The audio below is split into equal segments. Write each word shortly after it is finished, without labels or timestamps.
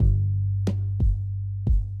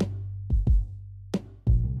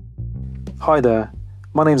Hi there,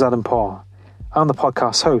 my name's Adam Parr. I'm the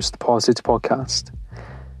podcast host of the Parrsitivity podcast.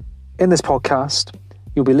 In this podcast,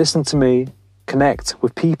 you'll be listening to me connect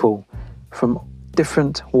with people from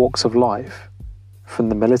different walks of life, from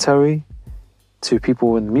the military to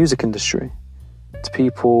people in the music industry, to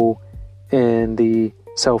people in the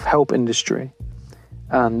self-help industry,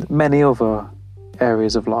 and many other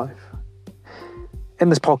areas of life. In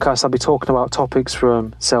this podcast, I'll be talking about topics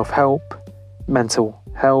from self-help, mental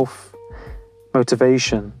health,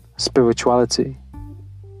 motivation, spirituality,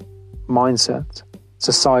 mindset,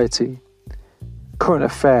 society, current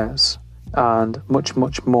affairs, and much,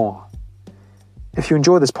 much more. If you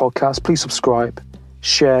enjoy this podcast, please subscribe,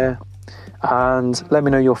 share, and let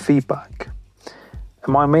me know your feedback.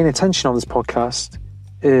 And my main intention on this podcast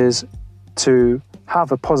is to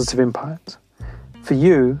have a positive impact. For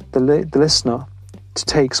you, the listener, to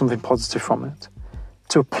take something positive from it,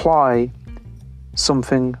 to apply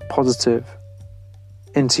something positive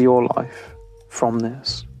into your life from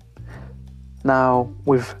this. Now,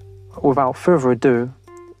 without further ado,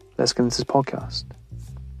 let's get into this podcast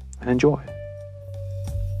and enjoy.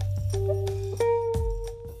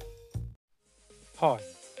 Hi,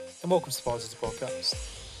 and welcome to the Parrsitivity podcast.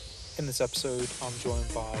 In this episode, I'm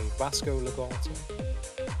joined by Vasco Lagarto.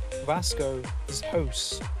 Vasco is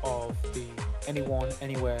host of the Anyone,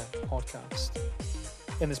 Anywhere podcast.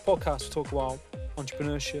 In this podcast, we talk about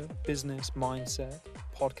entrepreneurship, business, mindset,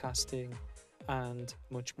 podcasting, and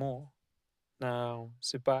much more. Now,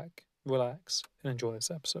 sit back, relax, and enjoy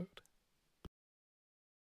this episode.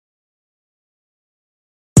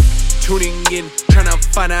 Tuning in, trying to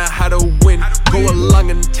find out how to win. Go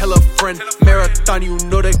along and tell a friend. Marathon, you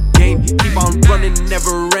know the game. Keep on running,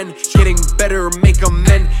 never end. Getting better, make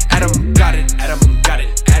amend. Adam got it, Adam got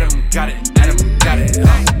it, Adam got it, Adam got it.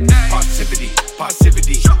 Parrsitivity,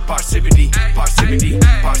 Parrsitivity, Parrsitivity, Parrsitivity,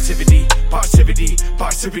 Parrsitivity, Parrsitivity,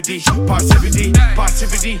 Parrsitivity,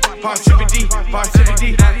 Parrsitivity, Parrsitivity,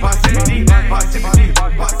 Parrsitivity, Parrsitivity, Parrsitivity,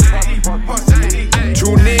 Parrsitivity, Parrsitivity.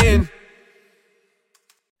 Tune in.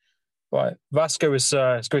 Right, Vasco, it's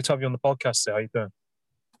great to have you on the podcast today. How you doing?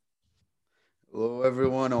 Hello,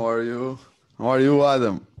 everyone. How are you? How are you,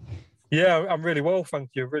 Adam? Yeah, I'm really well, thank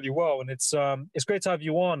you. Really well, and it's great to have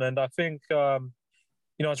you on. And I think I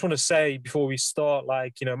just want to say before we start,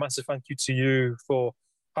 massive thank you to you for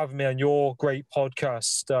having me on your great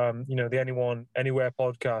podcast. The Anyone Anywhere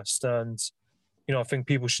podcast, and I think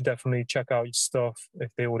people should definitely check out your stuff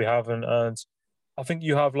if they already haven't. And I think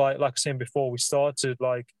you have like I was saying before we started,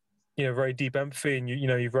 very deep empathy, and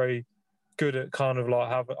you're very good at kind of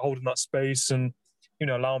holding that space and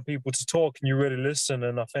allowing people to talk, and you really listen.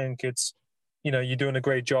 And I think it's you're doing a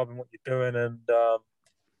great job in what you're doing, and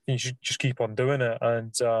you should just keep on doing it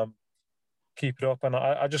and keep it up. And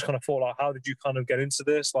I just kind of thought, how did you kind of get into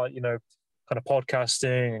this, kind of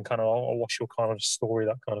podcasting, and kind of what's your kind of story,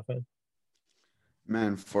 that kind of thing?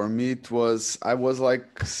 Man, for me I was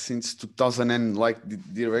since 2000 and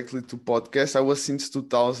directly to podcast. I was since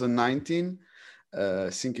 2019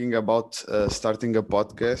 thinking about starting a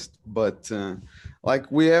podcast, but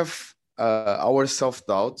we have our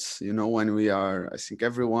self-doubts, when we are, I think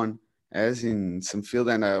everyone has in some field,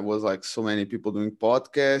 and I was so many people doing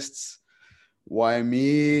podcasts. Why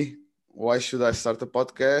me? Why should I start a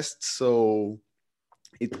podcast? So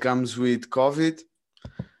it comes with COVID.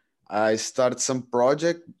 I start some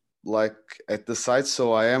project at the site.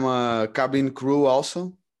 So I am a cabin crew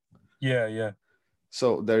also. Yeah.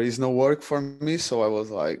 So there is no work for me. So I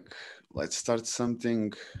was let's start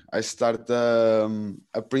something. I start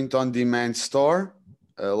a print on demand store,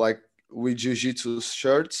 with jiu-jitsu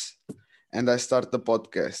shirts, and I start the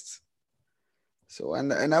podcast. So,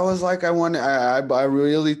 and I was I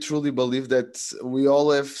really truly believe that we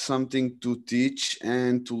all have something to teach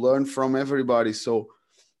and to learn from everybody. So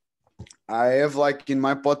I have in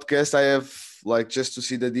my podcast, I have just to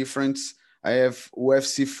see the difference, I have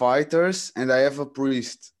UFC fighters and I have a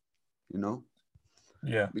priest,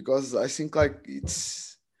 Yeah. Because I think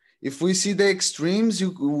it's, if we see the extremes,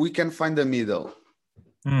 we can find the middle.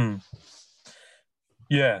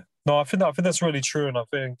 Yeah. No, I think that's really true. And I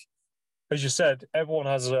think, as you said, everyone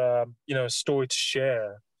has a story to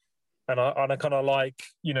share. And I kind of like,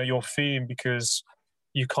 your theme, because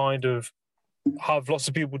you kind of have lots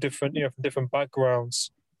of people different, from different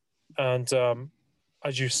backgrounds. And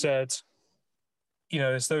as you said,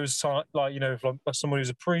 there's those someone who's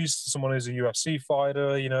a priest, someone who's a UFC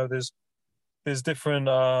fighter, there's different,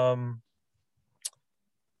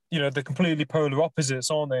 they're completely polar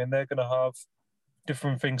opposites, aren't they? And they're going to have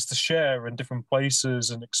different things to share in different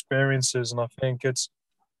places and experiences. And I think it's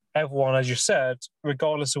everyone, as you said,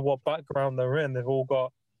 regardless of what background they're in, they've all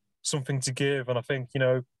got something to give. And I think, you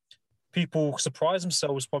know, people surprise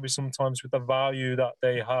themselves probably sometimes with the value that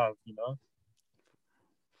they have, you know?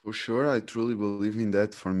 For sure, I truly believe in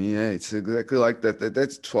that. For me, yeah, it's exactly like that.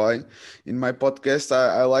 That's why in my podcast,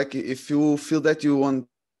 I like it. If you feel that you want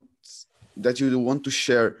to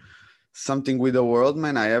share something with the world,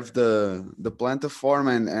 man, I have the platform,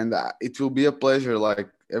 and it will be a pleasure. Like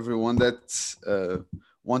everyone that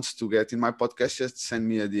wants to get in my podcast, just send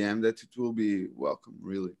me a DM. That it will be welcome.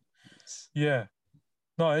 Really, Yeah.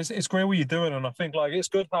 No, it's great what you're doing. And I think like it's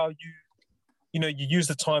good how you know, you use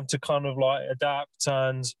the time to kind of like adapt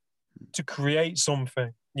and to create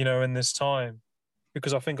something, you know, in this time.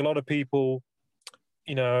 Because I think a lot of people,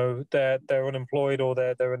 you know, they're unemployed or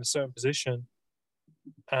they're in a certain position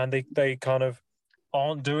and they kind of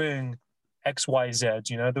aren't doing X, Y, Z.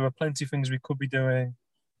 You know, there are plenty of things we could be doing,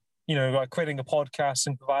 you know, like creating a podcast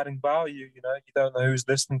and providing value. You know, you don't know who's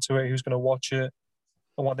listening to it, who's going to watch it,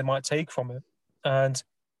 and what they might take from it. And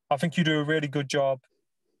I think you do a really good job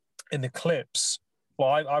in the clips. Well,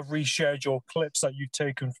 I've reshared your clips that you've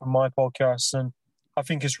taken from my podcast, and I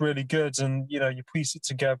think it's really good. And you know, you piece it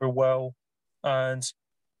together well. And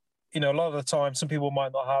you know, a lot of the time, some people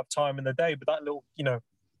might not have time in the day, but that little, you know,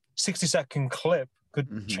 60-second clip could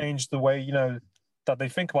mm-hmm. change the way, you know, that they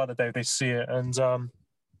think about the day they see it. And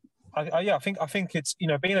yeah, I think it's, you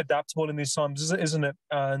know, being adaptable in these times, isn't it?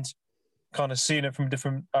 And kind of seeing it from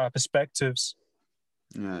different perspectives.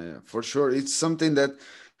 Yeah, for sure. It's something that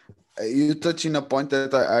you touch in a point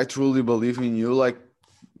that I truly believe in you. Like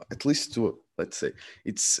at least to, let's say,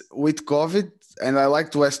 it's with COVID, and I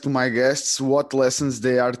like to ask to my guests what lessons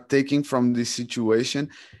they are taking from this situation.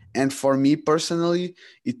 And for me personally,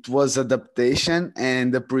 it was adaptation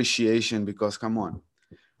and appreciation, because come on,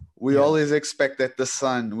 we Yeah. always expect that the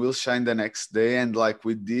sun will shine the next day, and like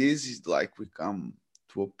with this, it's like we come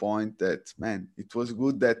to a point that, man, it was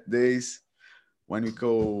good that days when we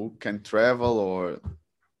can travel, or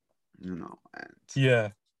you know, Yeah.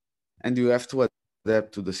 and you have to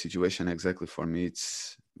adapt to the situation. Exactly. For me,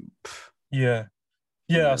 it's Yeah.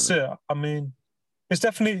 Yeah, that's really. it. I mean, it's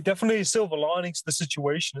definitely a silver lining to the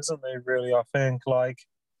situation, isn't there? Really, I think like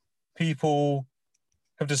people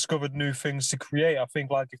have discovered new things to create. I think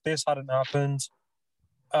like if this hadn't happened,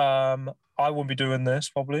 I wouldn't be doing this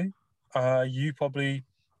probably. You probably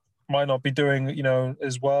might not be doing, you know,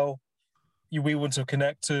 as well. We wouldn't have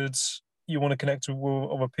connected. You want to connect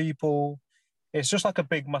with other people. It's just like a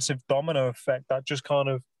big, massive domino effect that just kind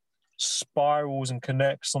of spirals and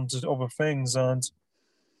connects onto other things, and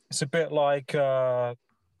it's a bit like,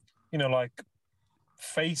 you know, like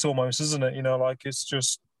fate almost, isn't it? You know, like it's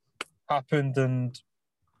just happened, and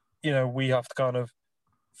you know, we have to kind of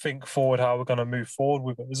think forward how we're going to move forward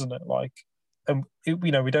with it, isn't it? Like, and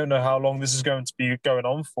you know, we don't know how long this is going to be going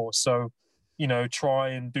on for. So, you know, try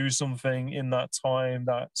and do something in that time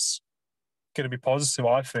that's going to be positive.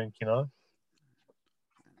 I think, you know.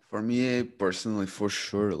 For me personally, for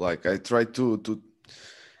sure, like I try to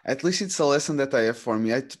at least it's a lesson that I have. For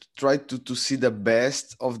me, try to see the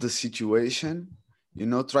best of the situation, you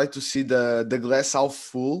know, try to see the glass half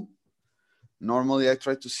full. Normally I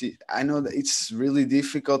try to see, I know that it's really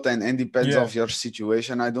difficult, and depends Yeah. of your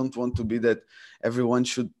situation. I don't want to be that everyone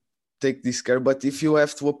should take this care, but if you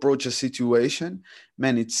have to approach a situation,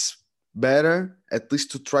 man, it's better at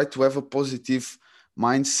least to try to have a positive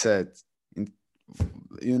mindset, in,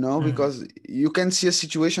 you know, Mm. because you can see a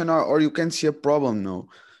situation, or you can see a problem. No,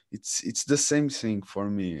 it's the same thing for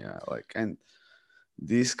me. Like, and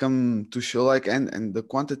this come to show, like, and the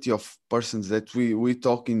quantity of persons that we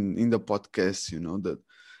talk in the podcast, you know, that,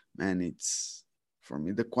 man, it's, for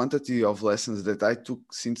me, the quantity of lessons that I took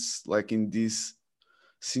since, like, in this,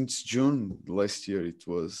 since June last year,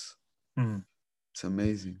 Mm. it's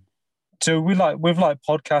amazing. So with like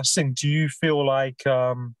podcasting, do you feel like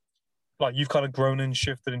you've kind of grown and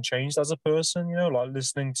shifted and changed as a person? You know, like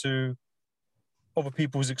listening to other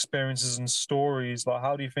people's experiences and stories. Like,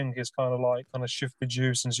 how do you think it's kind of shifted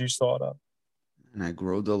you since you started out? And I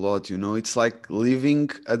growed a lot, you know. It's like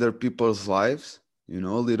living other people's lives, you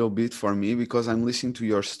know, a little bit for me, because I'm listening to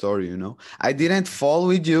your story, you know. I didn't fall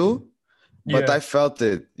with you, but Yeah. I felt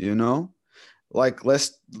it, you know. Like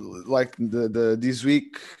last, like the this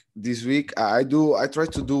week I try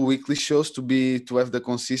to do weekly shows to have the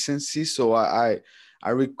consistency. So I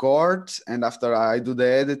record, and after I do the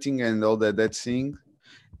editing and all that thing.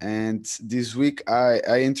 And this week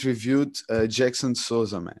I interviewed Jackson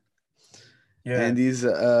Souza, man, Yeah. and he's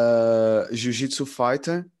a jiu-jitsu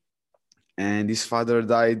fighter, and his father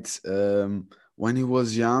died when he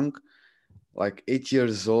was young, like 8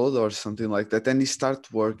 years old or something like that, and he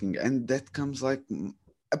started working, and that comes like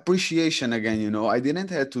appreciation again, you know. I didn't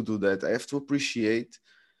have to do that. I have to appreciate,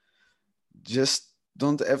 just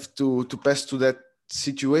don't have to pass to that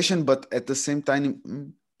situation, but at the same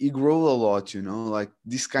time, you grow a lot, you know, like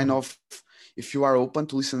this kind of, if you are open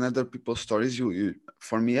to listen to other people's stories, you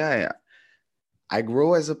for me, I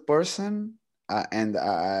grow as a person, and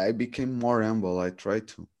I became more humble. I try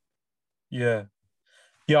to. Yeah.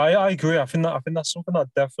 Yeah, I agree. I think that's something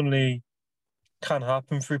that definitely can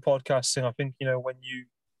happen through podcasting. I think, when you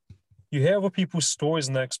hear other people's stories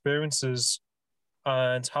and their experiences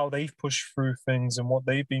and how they've pushed through things and what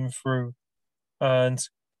they've been through, and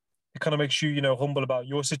it kind of makes you, humble about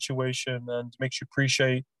your situation and makes you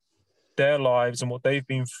appreciate their lives and what they've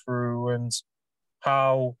been through and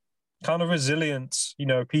how kind of resilient,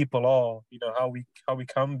 people are, how we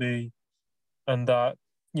can be, and that,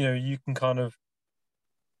 you can kind of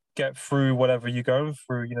get through whatever you're going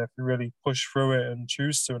through, if you really push through it and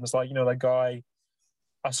choose to. And it's like, that guy,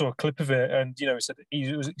 I saw a clip of it, and he said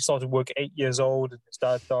he started work at 8 years old, and his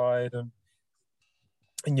dad died, and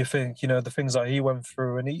you think, the things that he went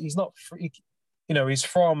through, and he's not free, he's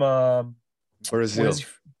from Brazil. where's he?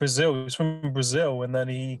 Brazil. He's from Brazil, and then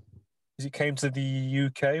he came to the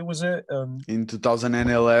UK, was it? In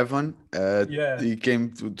 2011, Yeah, he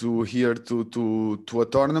came to here to a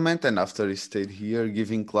tournament, and after he stayed here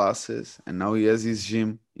giving classes, and now he has his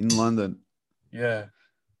gym in London. yeah,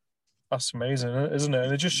 that's amazing, isn't it?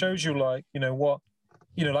 And it just shows you, like, what,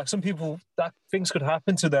 like some people, that things could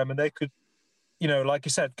happen to them, and they could, like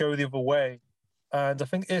you said, go the other way. And I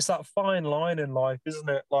think it's that fine line in life, isn't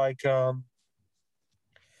it? Like, there's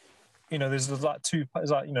like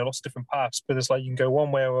there's like, lots of different paths, but it's like you can go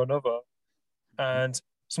one way or another. And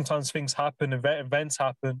sometimes things happen, events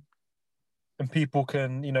happen, and people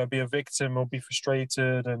can, be a victim or be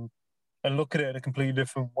frustrated and look at it in a completely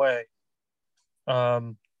different way.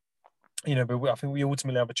 Um, but I think we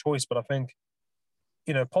ultimately have a choice. But I think,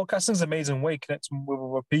 podcasting is an amazing way connecting with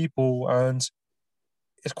other people, and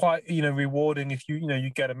it's quite, rewarding if you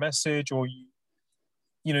get a message, or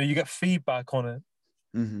you get feedback on it.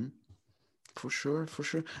 Mm-hmm. For sure, for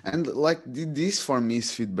sure. And like this for me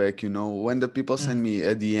is feedback, you know, when the people send me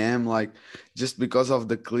a DM, like just because of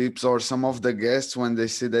the clips or some of the guests when they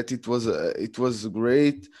say that it was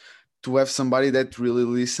great to have somebody that really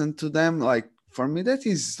listened to them. Like for me, that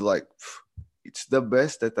is like it's the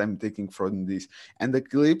best that I'm taking from this. And the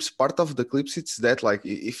clips, part of the clips, it's that like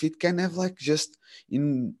if it can have like just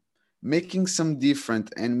in making some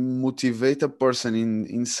different and motivate a person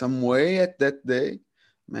in some way at that day,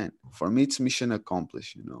 man, for me it's mission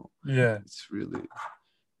accomplished, you know. Yeah, It's really,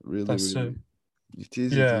 really, that's it. really, it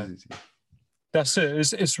is, it Yeah, is, it is. that's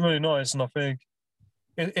it. It's really nice, and I think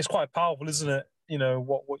it's quite powerful, isn't it?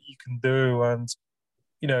 What you can do, and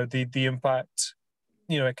the impact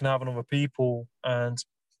it can have on other people, and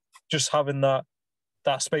just having that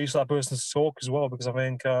space for that person to talk as well. Because I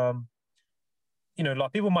think like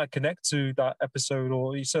people might connect to that episode,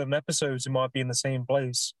 or certain episodes who might be in the same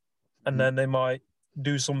place, and then they might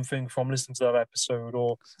do something from listening to that episode,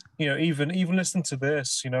 or even listening to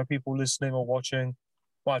this. People listening or watching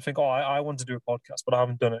might think, oh, I want to do a podcast, but I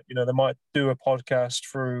haven't done it. They might do a podcast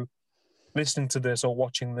through listening to this or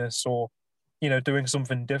watching this, or doing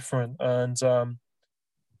something different. And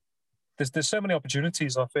there's so many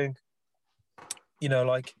opportunities. I think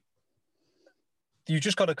like you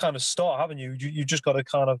just got to kind of start, haven't you? You just got to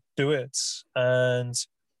kind of do it and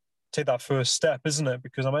take that first step, isn't it?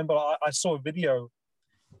 Because I remember I saw a video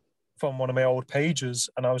from one of my old pages,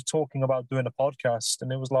 and I was talking about doing a podcast,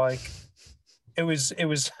 and it was like it was it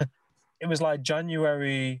was like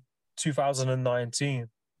January 2019,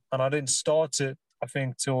 and I didn't start it, I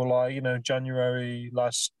think, till like January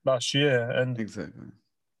last year. And Exactly.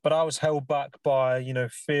 but I was held back by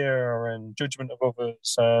fear and judgment of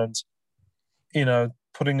others, and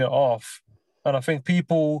putting it off. And I think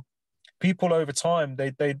people over time,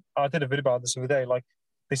 they I did a video about this the other day, like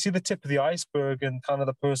they see the tip of the iceberg and kind of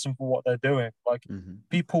the person for what they're doing. Like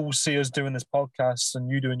people see us doing this podcast and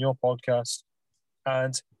you doing your podcast,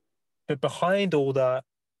 and but behind all that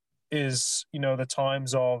is the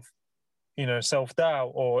times of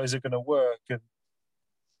self-doubt, or is it going to work? And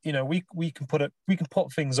we can put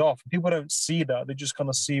things off. People don't see that. They just kind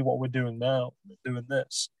of see what we're doing now. We're doing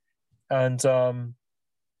this. And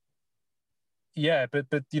yeah, but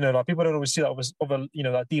like people don't always see that of a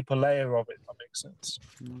that deeper layer of it, if that makes sense.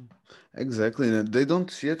 Exactly. They don't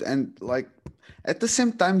see it, and like at the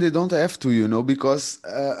same time they don't have to, you know, because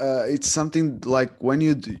it's something like when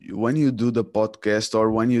you do the podcast or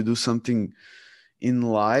when you do something in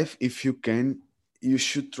life, if you can, you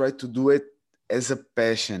should try to do it as a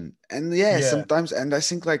passion. And yeah, Yeah, sometimes, and I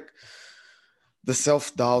think like the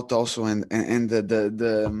self-doubt also, and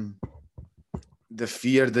the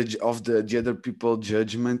fear of the other people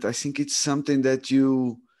judgment. I think it's something that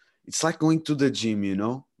it's like going to the gym,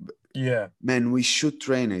 Yeah. man, we should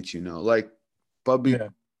train it, like public Yeah.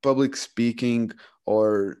 public speaking,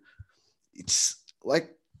 or it's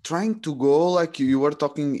like trying to go, like you were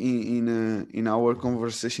talking in our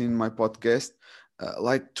conversation in my podcast,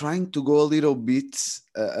 like trying to go a little bit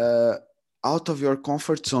out of your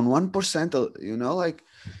comfort zone, 1%, like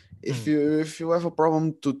if Mm. you have a problem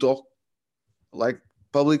to talk, like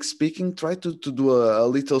public speaking, try to do a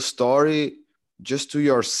little story just to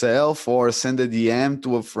yourself, or send a DM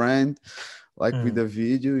to a friend, like with Mm. a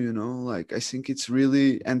video, like I think it's really,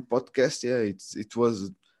 and podcast, yeah, it was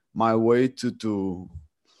my way to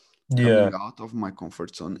coming Yeah. out of my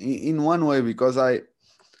comfort zone in one way, because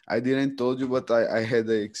I didn't told you, but I had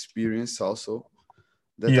the experience also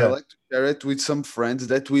that I Yeah. like to share it with some friends,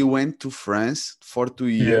 that we went to France for two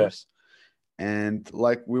Yeah. years and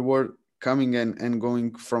like we were coming and going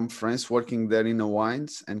from France, working there in the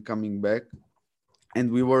wines and coming back, and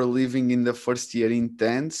we were living in the first year in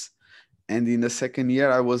tents, and in the second year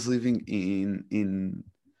I was living in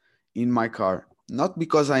my car, not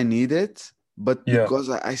because I need it, but Yeah. because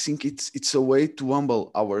I think it's a way to humble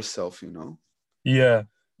ourselves, Yeah.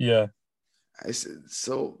 Yeah.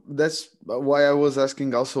 So that's why I was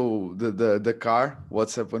asking also the car,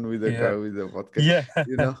 what's happened with the Yeah. car with the podcast, Yeah.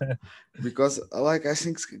 you know because like I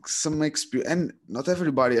think some experience, and not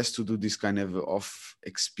everybody has to do this kind of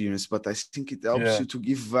experience, but I think it helps you Yeah. to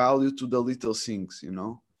give value to the little things, Yeah.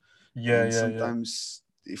 and Yeah. Yeah. sometimes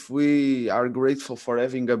if we are grateful for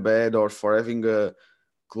having a bed, or for having a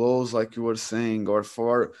clothes, like you were saying, or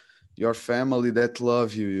for your family that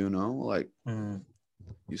love you, like Mm.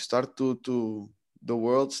 you start to the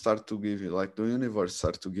world start to give you, like the universe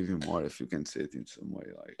start to give you more, if you can see it in some way,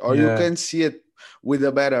 like, or you Yeah. can see it with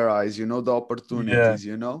a better eyes, the Yeah. opportunities,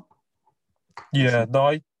 I Yeah. think.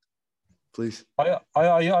 No, Please.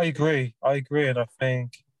 I agree. I agree, and I think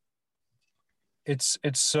it's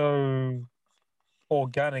so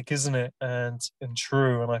organic, isn't it? And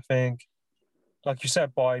true. And I think, like you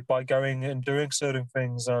said, by going and doing certain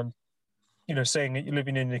things, and saying that you're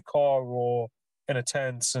living in your car or in a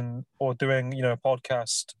tent, and or doing a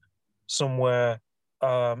podcast somewhere,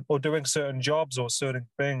 or doing certain jobs or certain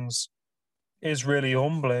things, is really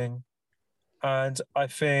humbling. And I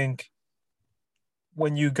think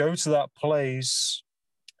when you go to that place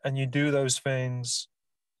and you do those things,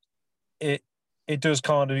 it it does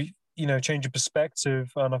kind of change your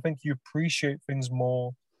perspective, and I think you appreciate things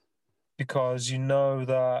more, because you know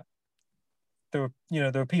that there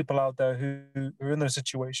are people out there who are in those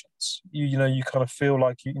situations. You kind of feel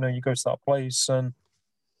like you go to that place, and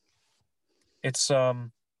it's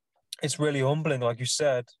um it's really humbling, like you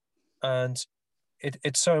said. And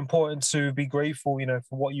it's so important to be grateful,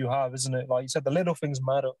 for what you have, isn't it? Like you said, the little things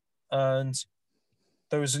matter, and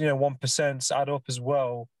those 1% add up as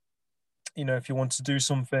well. If you want to do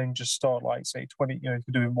something, just start, like, say, 20. You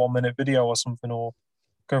could do a 1 minute video or something, or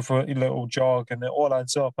go for a little jog, and it all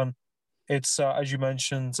adds up. And it's as you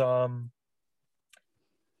mentioned,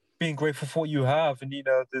 being grateful for what you have, and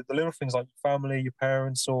the little things, like your family, your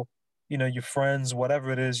parents, or your friends,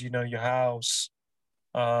 whatever it is, your house,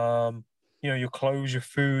 um, your clothes, your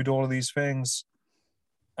food, all of these things.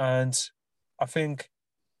 And I think,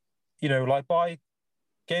 like, by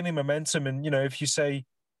gaining momentum, and if you say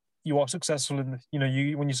you are successful in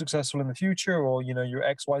you when you're successful in the future, or your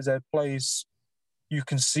XYZ place, you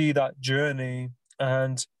can see that journey.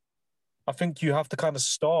 And I think you have to kind of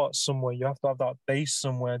start somewhere. You have to have that base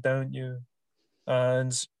somewhere, don't you?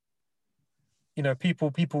 And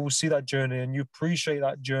people will see that journey, and you appreciate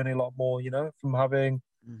that journey a lot more, from having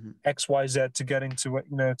Hmm. XYZ to getting to it,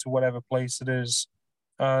 to whatever place it is.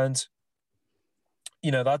 And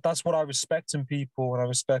that's what I respect in people. And I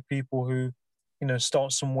respect people who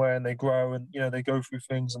start somewhere, and they grow, and they go through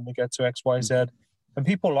things, and they get to XYZ. Hmm. And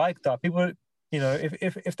people like that. People,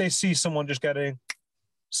 if they see someone just getting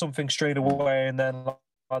something straight away, and then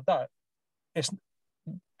like that, it's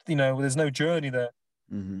there's no journey there.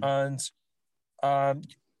 Hmm. And um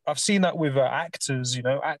I've seen that with actors,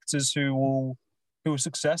 actors who are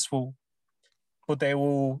successful, but they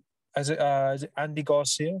will, is it Andy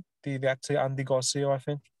Garcia, the actor Andy Garcia, I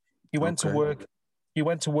think. He went to Okay. work he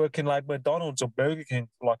went to work in, like, McDonald's or Burger King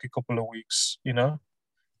for like a couple of weeks, Mhm.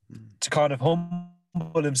 to kind of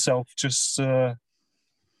humble himself, just I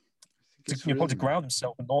think to it's really probably nice. ground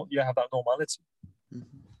himself, and not have that normality. Mhm.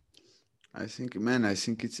 I think, man, I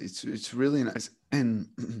think it's really nice, and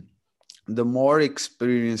the more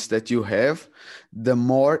experience that you have, the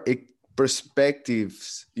more perspectives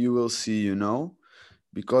you will see, you know,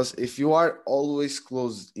 because if you are always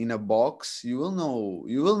closed in a box, you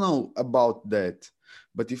will know about that.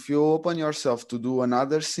 But if you open yourself to do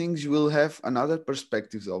another things, you will have another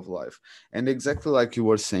perspectives of life. And exactly like you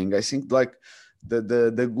were saying, I think like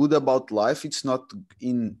the good about life, it's not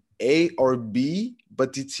in A or B,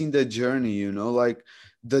 but it's in the journey, you know, like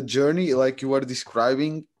the journey, like you were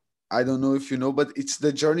describing. I don't know if you know, but it's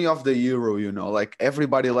the journey of the hero, you know, like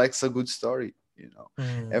everybody likes a good story, you know,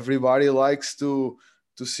 Mm. everybody likes to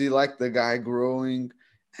see like the guy growing.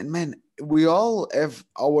 And man, we all have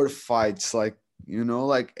our fights, like, you know,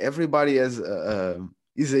 like everybody has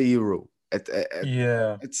is a hero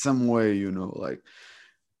Yeah. at some way, you know, like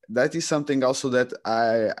that is something also that I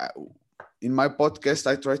in my podcast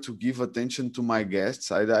I try to give attention to my guests.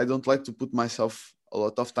 I don't like to put myself a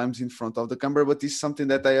lot of times in front of the camera, but it's something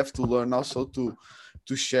that I have to learn also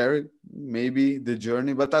to share maybe the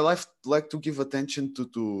journey. But I like to give attention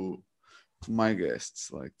to my guests,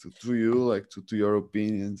 like to you, like to your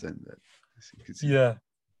opinions, and that I think it's Yeah.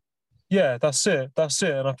 Yeah. That's it. That's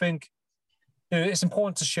it. And I think it's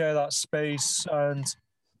important to share that space and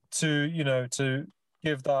to to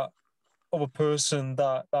give that other person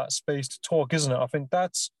that space to talk, isn't it? I think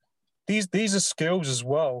that's these are skills as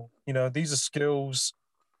well. These are skills,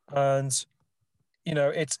 and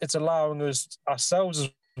it's allowing us ourselves as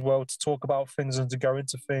well to talk about things and to go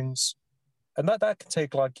into things, and that can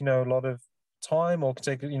take like a lot of time, or can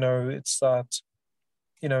take it's that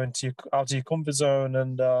into out of your comfort zone,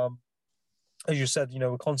 and as you said,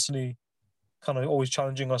 we're constantly kind of always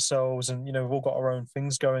challenging ourselves, and we've all got our own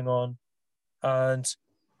things going on. And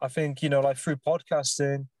I think like through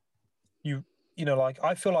podcasting, you like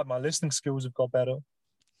I feel like my listening skills have got better.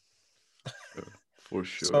 for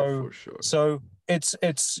sure, So for sure. so it's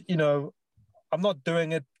I'm not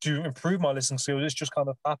doing it to improve my listening skills. It's just kind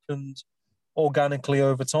of happened organically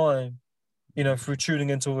over time, through tuning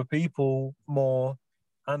into other people more.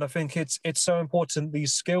 And I think it's so important,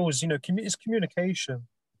 these skills. It's communication.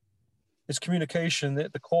 It's communication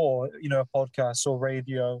at the core. Podcasts or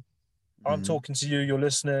radio. I'm Mhm. talking to you, you're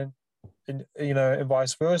listening, and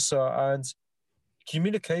vice versa. And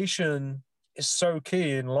communication is so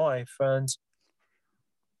key in life. And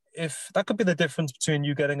if that could be the difference between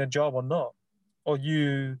you getting a job or not, or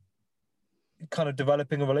you kind of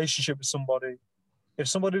developing a relationship with somebody. If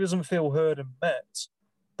somebody doesn't feel heard and met,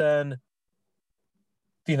 then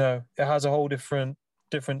it has a whole different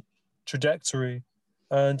trajectory.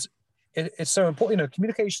 And it's so important.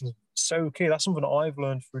 Communication is so key. That's something that I've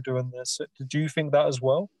learned through doing this. Do you think that as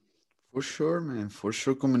well? For sure, man. For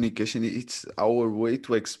sure, communication, it's our way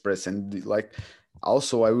to express. And like,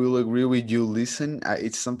 also, I will agree with you. Listen,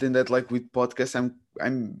 it's something that like with podcasts,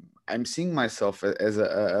 I'm seeing myself as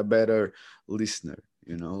a better listener.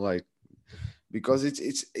 You know, like because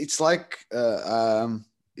it's like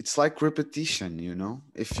repetition. You know,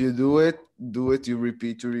 if you do it, you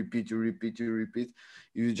repeat, you repeat, you repeat, you repeat.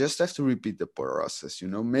 You just have to repeat the process. You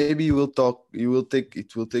know, maybe it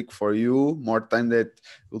will take for you more time that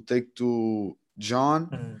will take to John,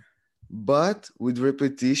 Mm, but with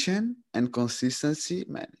repetition and consistency,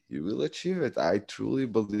 man, you will achieve it. I truly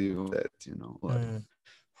believe that, you know, like mm,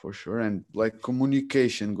 for sure. And like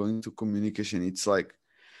communication, going to communication, it's like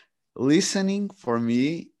listening for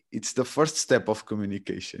me, it's the first step of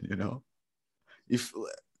communication, you know. If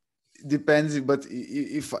depends, but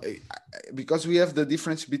if because we have the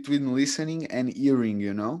difference between listening and hearing,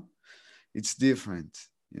 you know, it's different,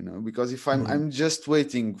 you know, because if mm, I'm just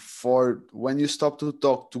waiting for when you stop to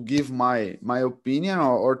talk to give my opinion,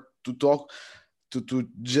 or to talk to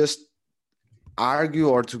just argue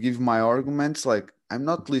or to give my arguments, like I'm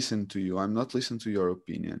not listening to you, I'm not listening to your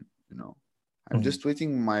opinion, you know, I'm mm. just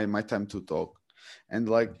waiting my time to talk. And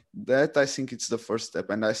like that, I think it's the first step.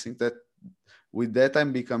 And I think that with that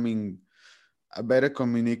I'm becoming a better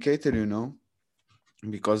communicator, you know,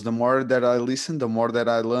 because the more that I listen, the more that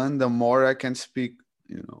I learn, the more I can speak,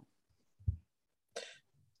 you know.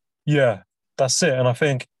 Yeah, that's it. And I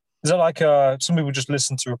think, is that like some people just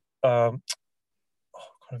listen to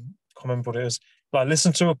can't remember what it is, like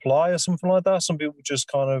listen to reply or something like that. Some people just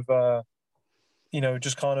kind of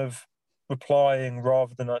just kind of replying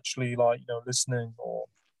rather than actually like listening. Or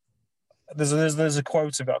there's a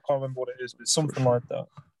quote of it. I can't remember what it is, but it's For something sure. like that.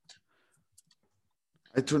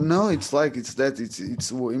 I don't know. It's like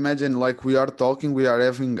it's imagine like we are talking, we are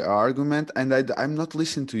having an argument, and I'm not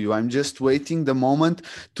listening to you. I'm just waiting the moment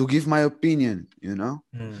to give my opinion, you know,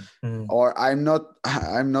 Mm, mm, or I'm not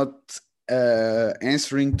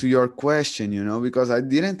answering to your question, you know, because I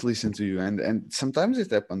didn't listen to you. And sometimes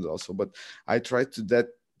it happens also, but I try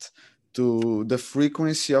to the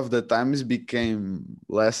frequency of the times became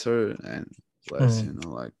lesser and less, you know,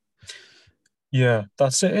 like. Yeah,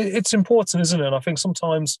 that's it. It's important, isn't it? And I think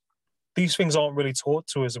sometimes these things aren't really taught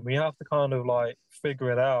to us, and we have to kind of like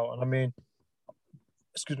figure it out. And I mean,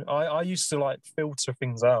 excuse me, I used to like filter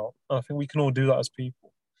things out. And I think we can all do that as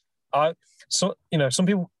people. I so some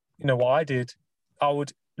people, what I did, I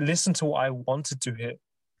would listen to what I wanted to hear.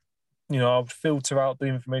 I would filter out the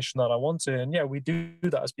information that I wanted. And yeah, we do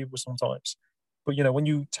that as people sometimes. But when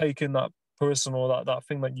you take in that person or that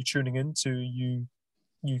thing that you're tuning into, you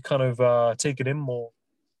kind of take it in more.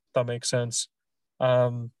 That makes sense.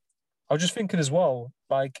 Um, I was just thinking as well,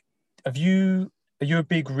 like, have you are you a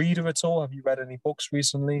big reader at all? Have you read any books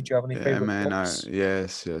recently? Do you have any Yeah, favorite man. books?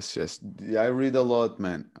 Yes. Yeah, I read a lot,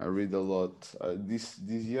 man. I read a lot. This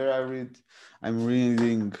year, I'm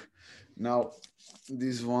reading now.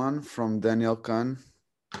 This one from Daniel Kahn,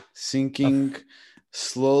 Thinking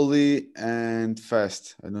Slowly and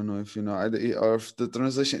Fast. I don't know if you know, or if the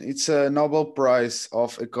translation. It's a Nobel Prize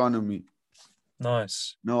of Economy.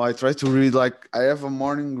 Nice. No, I try to read, like, I have a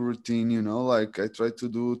morning routine, like I try to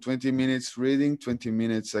do 20 minutes reading, 20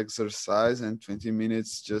 minutes exercise, and 20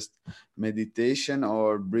 minutes just meditation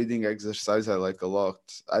or breathing exercise. I like a lot.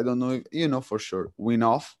 I don't know if you know for sure.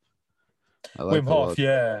 Winoff, I Wim like a Hof, lot.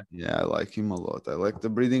 yeah. Yeah, I like him a lot. I like the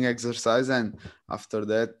breathing exercise, and after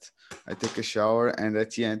that, I take a shower, and at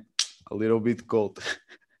the end, a little bit cold.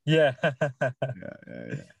 Yeah.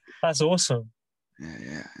 Yeah. That's awesome.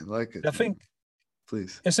 Yeah, I like I it, man. think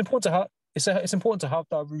Please. it's important to have it's important to have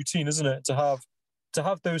that routine, isn't it? To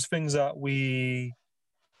have those things that we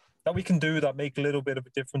can do that make a little bit of a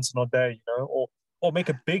difference in our day, or make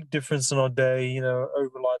a big difference in our day,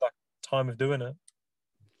 over like that time of doing it.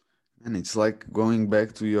 And it's like going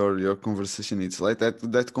back to your conversation. It's like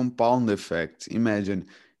that compound effect. Imagine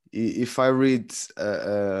if I read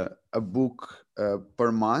a book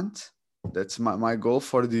per month. That's my goal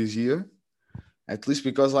for this year. At least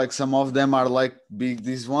because like some of them are like big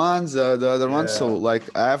these ones, the other ones. So Yeah. like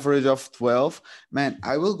average of 12. Man,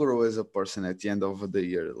 I will grow as a person at the end of the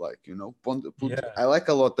year. Like Yeah. I like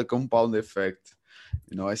a lot the compound effect.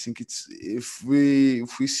 I think it's if we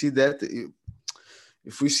see that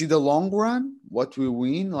if we see the long run, what we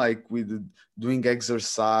win, like with doing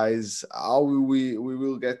exercise, how we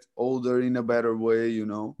will get older in a better way.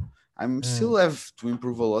 I'm still Mm. have to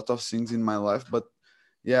improve a lot of things in my life, but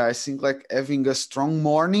yeah, I think like having a strong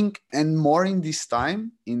morning and more in this time,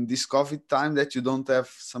 in this COVID time that you don't have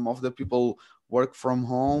some of the people work from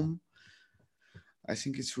home. I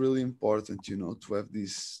think it's really important, to have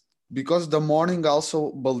this because the morning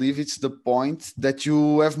also believe it's the point that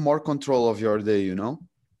you have more control of your day.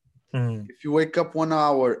 Mm. If you wake up 1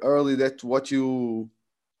 hour early, that's what you're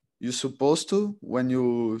supposed to. When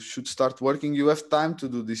you should start working, you have time to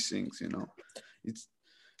do these things. It's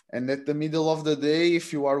and at the middle of the day,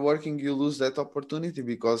 if you are working, you lose that opportunity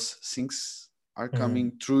because things are Mm. coming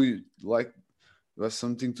through you. Like you have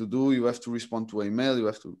something to do, you have to respond to email, you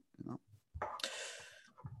have to.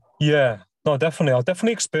 Yeah. No, definitely. I'll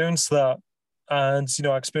definitely experience that. And,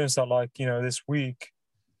 I experienced that like, this week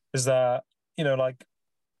is that, like,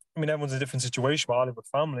 I mean, everyone's in a different situation, but I live with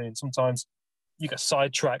family and sometimes you get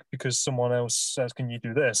sidetracked because someone else says, "Can you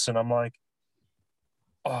do this?" And I'm like,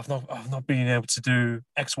 "Oh, I've not been able to do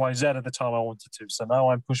X, Y, Z at the time I wanted to. So now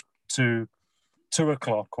I'm pushed to 2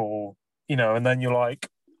 o'clock and then you're like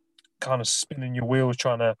kind of spinning your wheels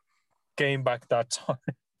trying to gain back that time,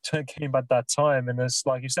 to gain back that time. And it's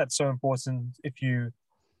like you said, so important if you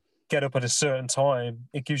get up at a certain time,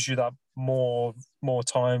 it gives you that more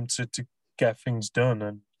time to get things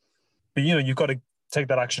done. But you've got to take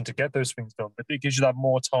that action to get those things done. But it gives you that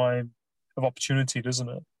more time of opportunity, doesn't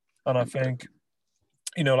it? And I think,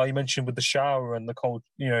 Exactly. like you mentioned with the shower and the cold,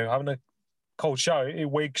 having a cold shower, it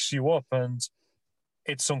wakes you up and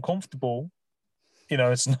it's uncomfortable.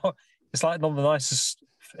 It's not, it's like not the nicest.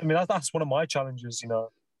 I mean, that's one of my challenges.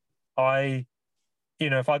 I,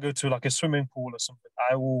 if I go to like a swimming pool or something,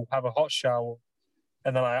 I will have a hot shower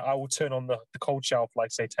and then I will turn on the cold shower for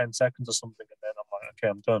like say 10 seconds or something, and then I'm like, okay,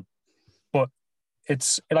 I'm done. But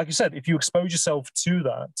it's like you said, if you expose yourself to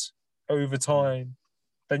that over time,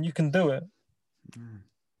 then you can do it.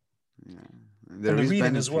 Yeah. And There the is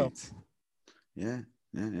reading as well. benefit. Yeah.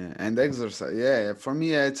 And exercise. Yeah, for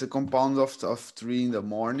me, it's a compound of 3 in the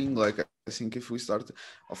morning. Like I think if we start,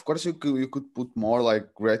 of course, you could put more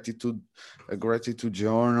like gratitude, a gratitude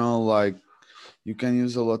journal. Like you can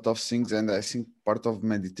use a lot of things, and I think part of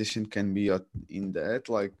meditation can be in that.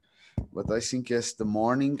 Like, but I think yes, the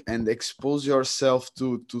morning and expose yourself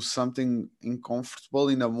to something uncomfortable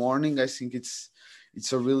in the morning. I think it's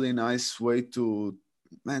a really nice way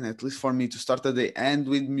man, at least for me, to start the day and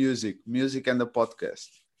with music and the podcast.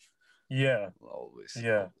 Yeah, Always,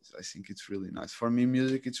 yeah, always. I think it's really nice. For me,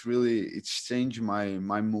 music, it's changed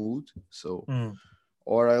my mood. So, mm,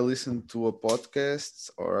 or I listen to a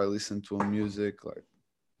podcast, or I listen to a music. Like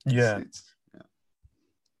yeah. it's yeah.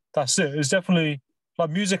 That's it. It's definitely like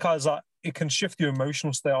music has like it can shift your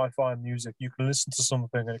emotional state. I find music. You can listen to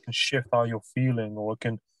something and it can shift how you're feeling, or it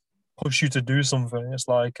can push you to do something. It's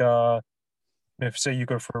like if say you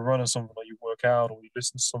go for a run or something, or you work out, or you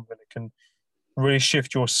listen to something, it can really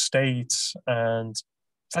shift your state. And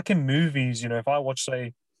it's like in movies, if I watch,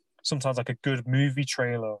 say, sometimes like a good movie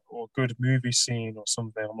trailer or a good movie scene or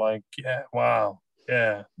something, I'm like, yeah, wow,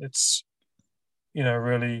 yeah, it's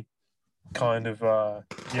really kind of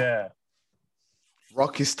yeah,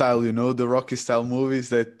 Rocky style, the Rocky style movies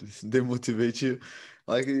that they motivate you.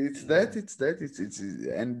 Like and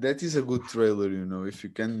that is a good trailer, if you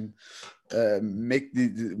can make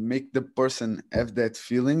the person have that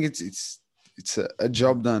feeling, it's a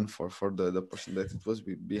job done for the person that it was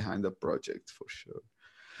behind the project for sure.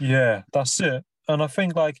 yeah, that's it. And I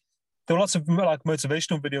think like there are lots of like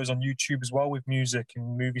motivational videos on YouTube as well with music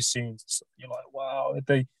and movie scenes. So you're like, wow,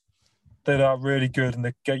 they are really good and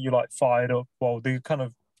they get you like fired up. Well, they kind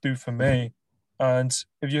of do for me. And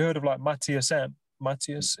have you heard of like Matthias M?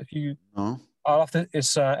 Matthias, if you, No. I'll have to.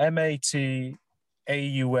 It's Mattausm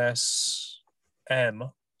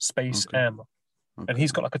space Okay. M, and Okay.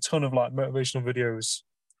 he's got like a ton of like motivational videos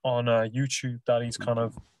on YouTube that he's kind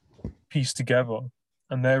of pieced together,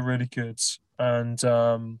 and they're really good. And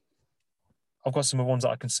I've got some of the ones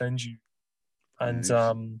that I can send you. And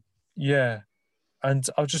And if yeah, and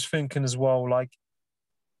I was just thinking as well, like,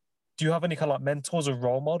 do you have any kind of like mentors or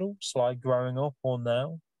role models, like growing up or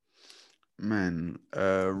now? Man,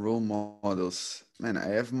 role models. Man, I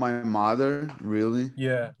have my mother. Really,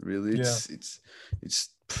 Yeah, really. yeah,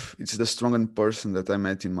 It's the strongest person that I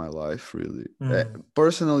met in my life. Really, mm,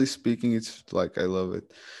 personally speaking, it's like I love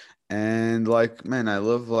it, and like man, I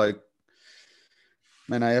love like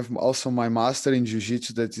man. I have also my master in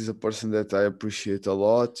jiu-jitsu. That is a person that I appreciate a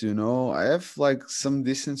lot. I have like some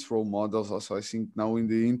decent role models. Also, I think now in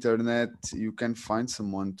the internet you can find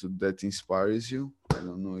someone that inspires you. I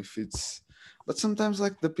don't know if it's but sometimes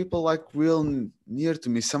like the people like real near to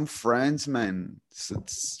me, some friends, man.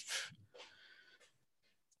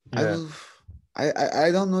 I yeah, will.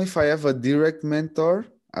 I don't know if I have a direct mentor.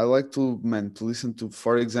 I like to listen to,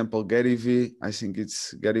 for example, Gary V. I think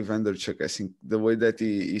it's Gary Vanderchuk. I think the way that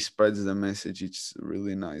he spreads the message, it's a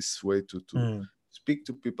really nice way to mm, speak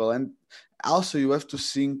to people. And also you have to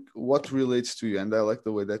think what relates to you. And I like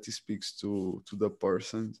the way that he speaks to the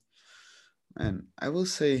person. And I will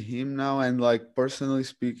say him now. And like personally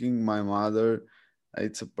speaking, my mother,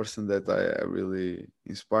 it's a person that I really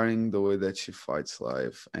inspiring the way that she fights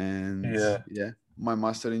life. And yeah. yeah, my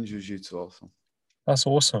master in jiu-jitsu also. That's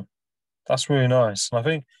awesome. That's really nice. And I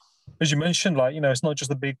think, as you mentioned, like, it's not just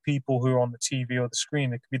the big people who are on the TV or the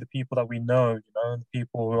screen. It could be the people that we know, and the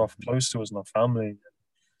people who are close to us in our family.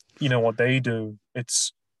 What they do.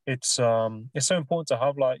 It's so important to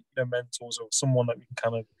have like, mentors or someone that we can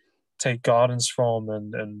kind of take guidance from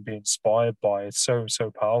and be inspired by. It's so,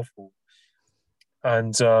 so powerful.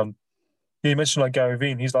 And you mentioned like Gary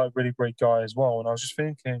Vee, and he's like a really great guy as well. And I was just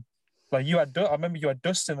thinking, like I remember you had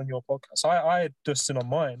Dustin on your podcast. I had Dustin on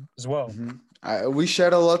mine as well. We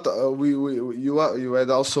shared a lot. You had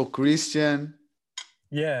also Christian.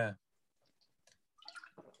 Yeah,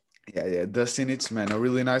 Yeah. Dustin, it's man, a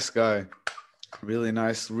really nice guy, really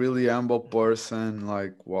nice, really humble person.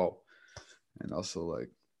 Like wow, and also like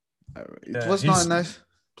it yeah. was not nice.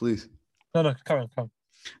 Please. No, come on, come on.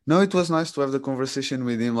 No, it was nice to have the conversation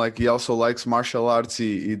with him. Like he also likes martial arts.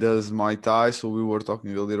 He does Muay Thai, so we were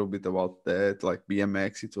talking a little bit about that, like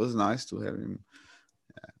BMX. It was nice to have him.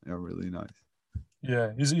 Yeah, really nice.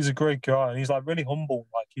 Yeah, he's a great guy, and he's like really humble.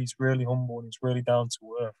 Like he's really humble and he's really down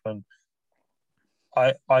to earth. And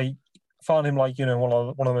I found him like one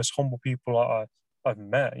of the most humble people I've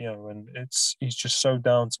met. And he's just so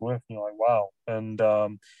down to earth. And you're like, wow. And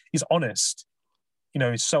he's honest.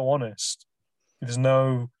 He's so honest. There's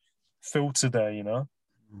no filter there.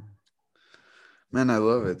 Man, I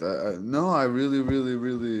love it. No, I really, really,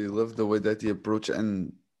 really love the way that he approach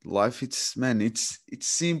and life. It's man, it's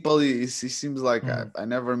simple. It seems like Mm, I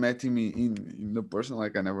never met him in the person.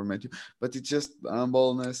 Like I never met you, but it's just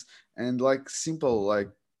humbleness and like simple, like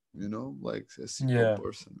like a simple yeah.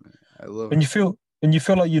 person. Man. I love And it. you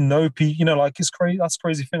feel like people. Like it's crazy. That's a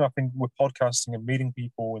crazy thing. I think with podcasting and meeting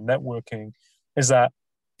people and networking, is that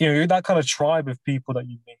that kind of tribe of people that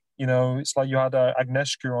you meet. It's like you had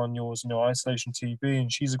Agnieszka on yours, Isolation TV,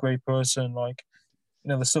 and she's a great person. Like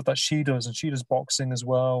the stuff that she does, and she does boxing as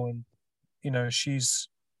well, and she's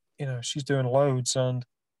doing loads, and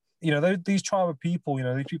these tribe of people,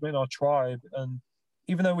 these people in our tribe, and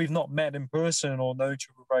even though we've not met in person or known each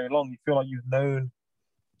other very long, you feel like you've known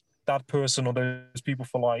that person or those people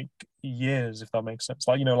for like years, if that makes sense.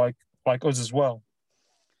 Like like us as well.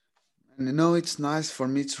 And it's nice for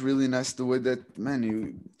me. It's really nice the way that,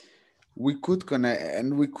 man, we could connect,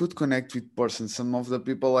 and we could connect with persons. Some of the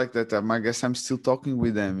people like that, I guess I'm still talking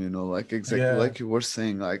with them, like exactly Yeah. like you were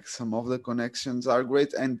saying, like some of the connections are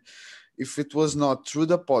great. And if it was not through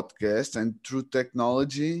the podcast and through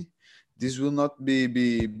technology, this will not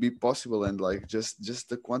be possible. And like just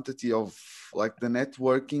the quantity of like the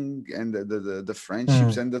networking and the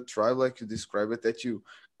friendships Mm. and the tribe, like you describe it, that you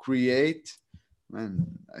create, man,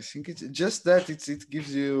 I think it's just that it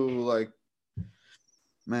gives you like,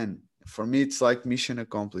 man, for me it's like mission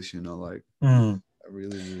accomplished, like Mm. I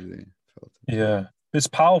really felt it. Yeah. It's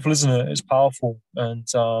powerful, isn't it? It's powerful. And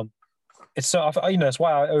it's so, it's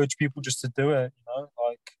why I urge people just to do it,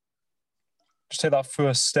 like just take that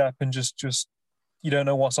first step, and just you don't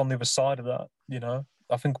know what's on the other side of that.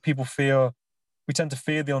 I think we tend to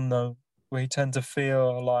fear the unknown. We tend to fear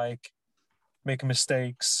like making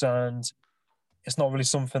mistakes, and it's not really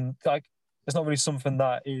something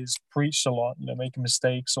that is preached a lot, making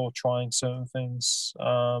mistakes or trying certain things.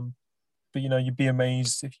 But you'd be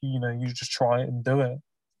amazed if you just try it and do it.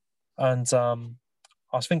 And I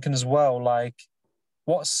was thinking as well, like,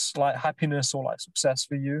 what's like happiness or like success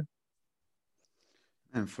for you?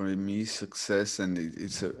 And for me, success and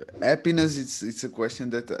it's a happiness. It's a question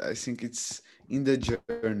that I think it's in the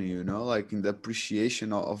journey, like in the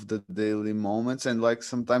appreciation of the daily moments, and like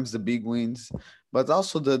sometimes the big wins, but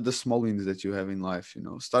also the small wins that you have in life.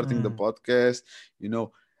 Starting the Mm. podcast,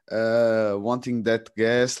 wanting that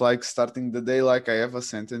guest, like starting the day, like I have a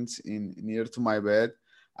sentence in near to my bed.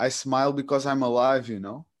 I smile because I'm alive.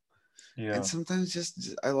 And Yeah. sometimes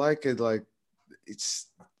just I like it, like it's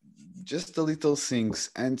just the little things.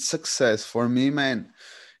 And success for me, man,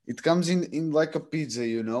 it comes in like a pizza.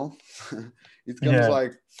 It comes Yeah.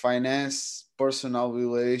 like finance, personal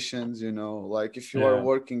relations, like if you are Yeah.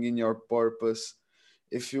 working in your purpose,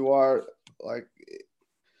 if you are like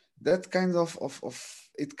that kind of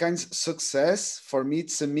it kinds success for me,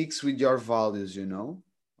 it's a mix with your values.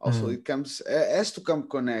 Also Mm. it comes has to come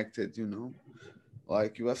connected,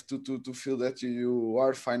 like you have to feel that you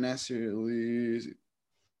are financially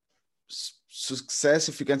success,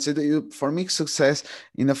 if you can say that. For me, success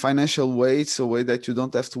in a financial way, it's a way that you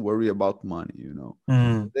don't have to worry about money. The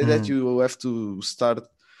Mm. day that Mm. you have to start,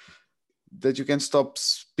 that you can stop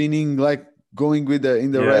spinning, like going with the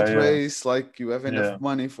in the Yeah. rat Yeah. race, like you have enough Yeah.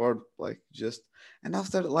 money for like just, and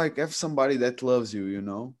after like have somebody that loves you.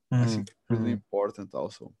 I think Mm. it's really Mm. important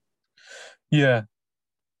also. Yeah.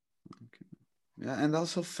 Okay. Yeah, and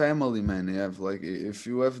also family, man. You have like, if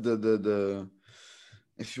you have the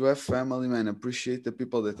if you have family, man, appreciate the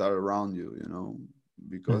people that are around you.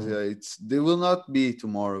 Because Mm. yeah, they will not be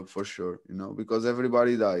tomorrow for sure, because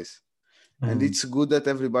everybody dies. And Mm. it's good that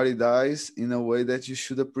everybody dies in a way that you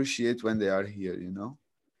should appreciate when they are here. You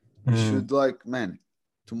Mm. should like, man,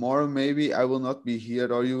 tomorrow maybe I will not be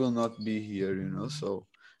here or you will not be here. So,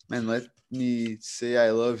 man, let me say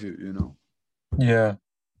I love you. Yeah.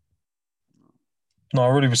 No, I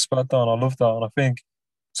really respect that, and I love that, and I think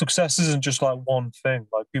success isn't just like one thing.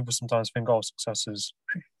 Like people sometimes think, oh, success is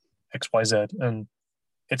X, Y, Z, and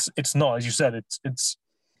it's not. As you said, it's.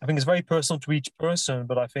 I think it's very personal to each person,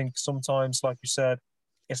 but I think sometimes, like you said,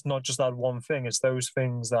 it's not just that one thing. It's those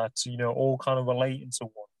things that all kind of relate into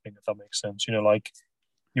one thing. If that makes sense, like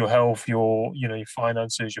your health, your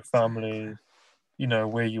finances, your Exactly. family,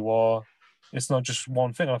 where you are. It's not just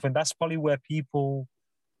one thing. I think that's probably where people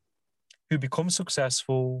who become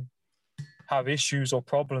successful have issues or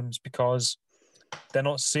problems because they're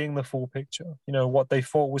not seeing the full picture. What they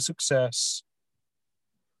thought was success,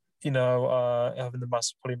 having the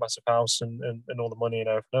probably massive house and all the money and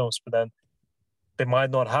everything else, but then they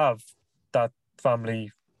might not have that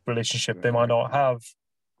family relationship. They might not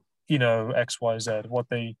Exactly. have, X, Y, Z. What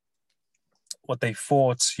they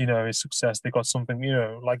thought, is success. They got something,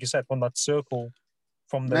 like you said, from that circle,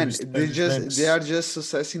 from Man, those they links. are just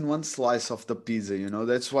assessing one slice of the pizza.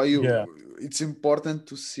 That's why Yeah. it's important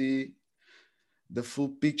to see the full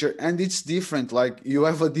picture. And it's different, like you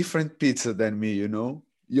have a different pizza than me.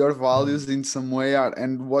 Your Mm, values in some way are,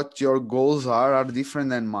 and what your goals are different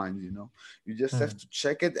than mine. You just have mm, to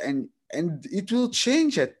check it, and it will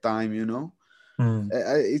change at time. mm.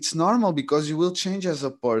 It's normal because you will change as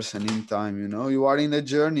a person in time. You are in a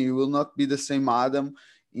journey. You will not be the same Adam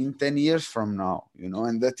in 10 years from now.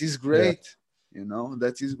 And that is Yeah. great.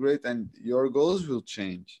 that is great, and your goals will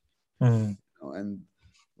change. Mm. And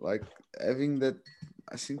like having that,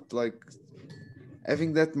 I think like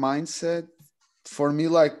having that mindset for me,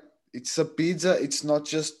 like it's a pizza, it's not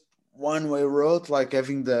just one way road, like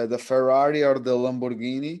having the Ferrari or the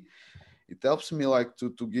Lamborghini. It helps me like to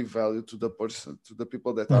give value to the person, to the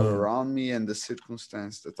people that are Mm. around me, and the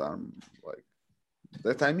circumstance that I'm like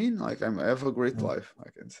that I mean, like I have a great Mm. life, I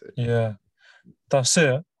can say. Yeah, that's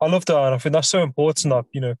it. I love that, and I think that's so important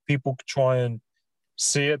that people try and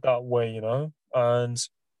see it that way, and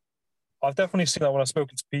I've definitely seen that when I've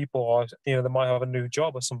spoken to people. They might have a new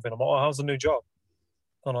job or something. I'm like, oh, how's the new job?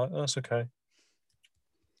 I'm like, that's okay.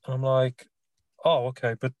 And I'm like, oh,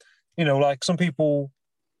 okay. But, like some people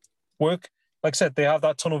work, like I said, they have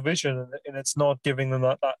that tunnel vision and it's not giving them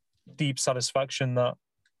that deep satisfaction that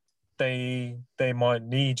they might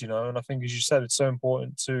need, And I think, as you said, it's so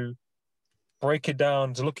important to break it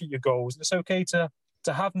down, to look at your goals. It's okay to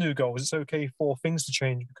have new goals. It's okay for things to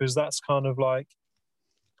change because that's kind of like,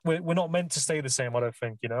 we're not meant to stay the same, I don't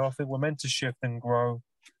think, I think we're meant to shift and grow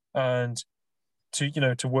and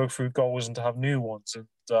to work through goals and to have new ones and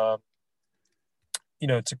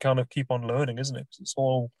to kind of keep on learning, isn't it? 'Cause it's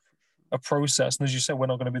all a process, and as you said, we're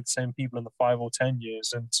not going to be the same people in the 5 or 10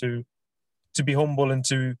 years, and to be humble and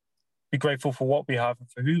to be grateful for what we have and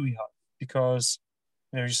for who we have, because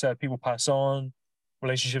as you said, people pass on,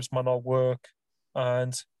 relationships might not work,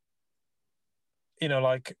 and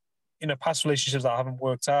like past relationships that haven't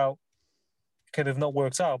worked out, okay, they've not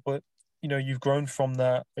worked out, but you've grown from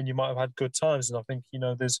that, and you might have had good times, and I think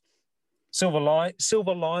there's silver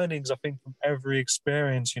linings, I think, from every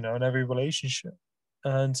experience, and every relationship.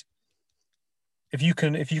 And if you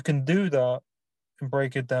can do that and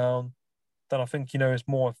break it down, then I think it's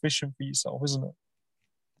more efficient for yourself, isn't it?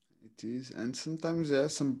 It is, and sometimes yeah,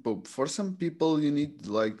 for some people you need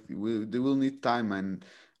like they will need time, and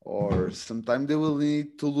or sometimes they will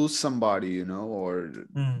need to lose somebody, or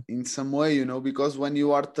Mm, in some way, because when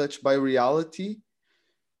you are touched by reality,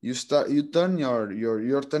 you turn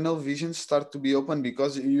your tunnel vision start to be open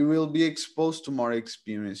because you will be exposed to more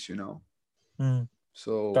experience, mm,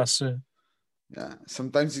 so that's it. yeah,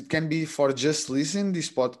 sometimes it can be for just listening this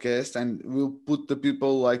podcast and we'll put the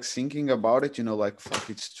people like thinking about it, like fuck,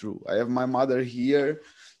 it's true. I have my mother here,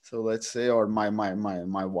 so let's say, or my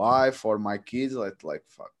wife or my kids, like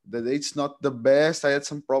fuck. That it's not the best. I had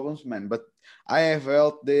some problems, man, but I have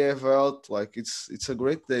health, they have health. Like it's a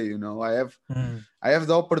great day, Mm, I have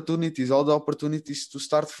the opportunities, all the opportunities to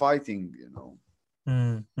start fighting,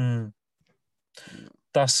 mm, mm. Yeah.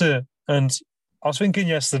 That's it. And I was thinking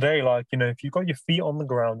yesterday, like, if you've got your feet on the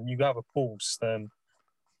ground and you have a pulse, then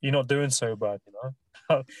you're not doing so bad.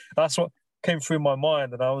 That's what came through my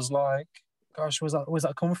mind. And I was like, gosh, where's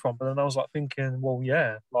that coming from? But then I was like thinking, well,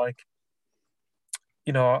 yeah, like,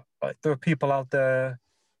 like there are people out there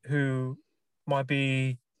who might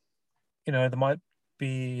be, they might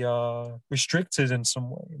be restricted in some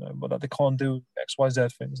way, but that they can't do X, Y, Z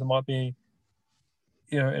things. They might be,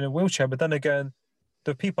 in a wheelchair. But then again,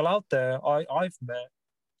 the people out there I've met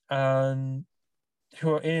and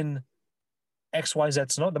who are in XYZ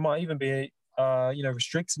tonight, they might even be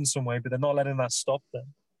restricted in some way, but they're not letting that stop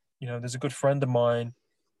them. There's a good friend of mine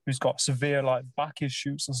who's got severe like back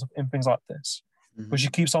issues and stuff and things like this. But she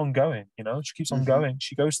Mm-hmm. keeps on going, she keeps on Mm-hmm. going.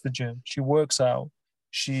 She goes to the gym, she works out,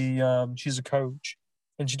 she's a coach,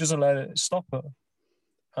 and she doesn't let it stop her.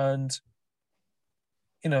 And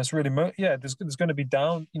it's really there's going to be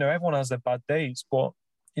down. Everyone has their bad days, but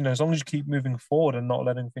as long as you keep moving forward and not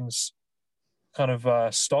letting things kind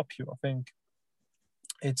of stop you, I think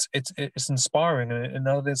it's inspiring, and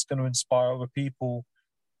now it's going to inspire other people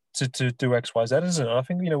to do X, Y, Z, isn't it? I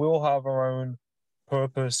think we all have our own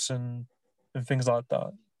purpose and things like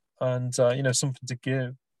that, and something to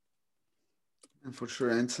give. And for sure.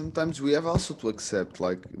 And sometimes we have also to accept,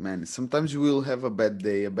 like, man, sometimes we will have a bad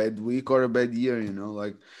day, a bad week, or a bad year,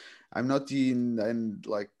 like, I'm not in, and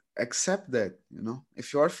like, accept that,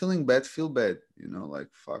 if you are feeling bad, feel bad, like,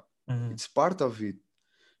 fuck, Mm-hmm. it's part of it,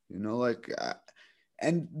 like,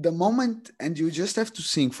 and the moment, and you just have to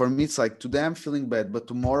think, for me, it's like, today I'm feeling bad, but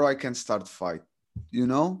tomorrow I can start fight,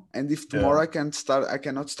 and if Yeah, tomorrow I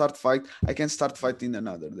cannot start fight, I can start fighting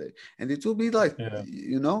another day. And it will be like, yeah,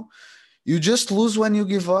 you just lose when you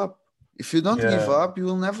give up. If you don't give yeah, up, you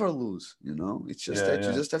will never lose. It's just yeah, that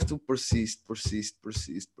you yeah, just have to persist, persist,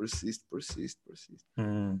 persist, persist, persist, persist,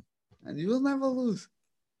 mm, and you will never lose.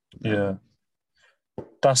 yeah. Never.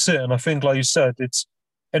 That's it. And I think, like you said,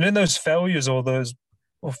 and in those failures or those,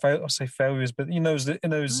 I say failures, but in those You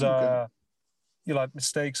can. you like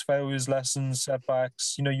mistakes, failures, lessons,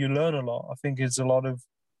 setbacks. You learn a lot. I think it's a lot of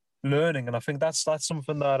learning. And I think that's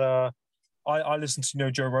something that I listen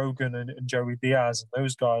to, Joe Rogan and Joey Diaz and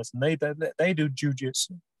those guys, and they do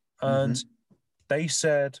jujitsu, and Mm-hmm. they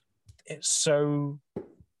said it's so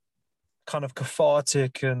kind of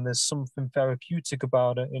cathartic and there's something therapeutic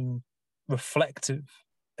about it and reflective,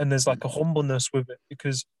 and there's like a humbleness with it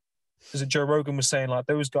because, as Joe Rogan was saying, like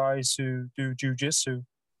those guys who do jujitsu,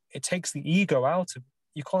 it takes the ego out of it.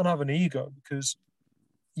 You can't have an ego because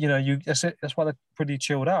that's it. That's why they're pretty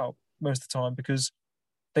chilled out most of the time because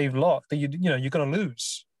they've lost. You're gonna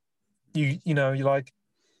lose. You like,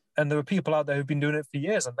 and there are people out there who've been doing it for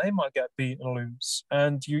years and they might get beat and lose.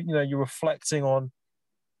 And you're reflecting on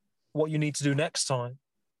what you need to do next time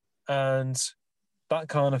and that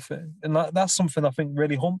kind of thing. And that's something I think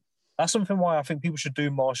really that's something why I think people should do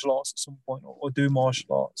martial arts at some point or do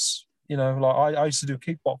martial arts. Like I used to do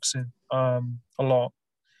kickboxing a lot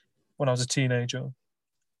when I was a teenager.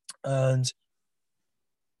 And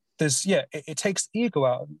it takes the ego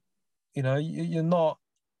out of you. You're not,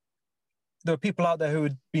 there are people out there who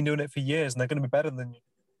have been doing it for years and they're going to be better than you.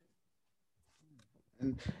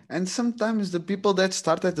 And sometimes the people that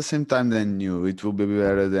start at the same time than you, it will be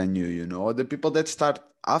better than you, or the people that start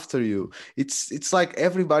after you. It's like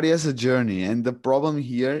everybody has a journey, and the problem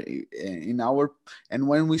here in our and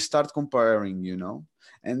when we start comparing,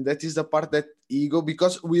 and that is the part that ego,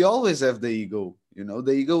 because we always have the ego,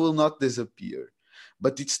 the ego will not disappear,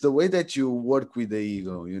 but it's the way that you work with the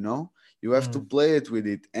ego, You have to play it with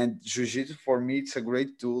it. And jiu-jitsu for me, it's a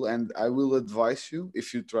great tool, and I will advise you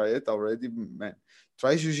if you try it already, man.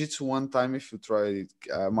 Try jiu-jitsu one time if you try it.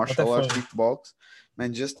 Martial arts, Definitely. kickbox,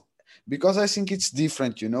 man. Just because I think it's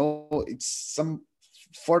different, It's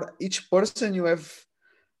for each person you have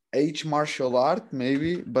each martial art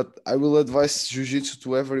maybe, but I will advise jiu-jitsu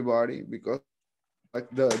to everybody because like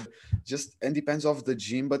the just and depends of the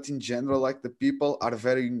gym, but in general, like the people are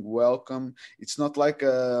very welcome. It's not like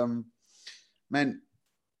man,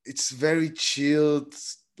 it's very chilled.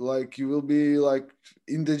 Like you will be like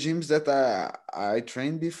in the gyms that I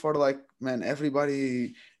trained before, like man,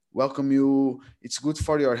 everybody welcome you. It's good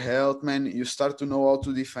for your health, man. You start to know how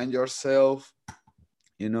to defend yourself.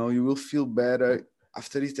 You will feel better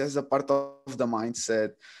after it as a part of the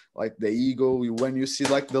mindset, like the ego. When you see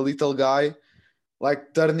like the little guy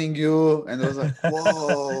like turning you, and it was like,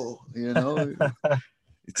 whoa,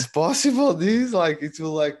 it's possible. This like it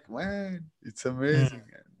will like, man, it's amazing.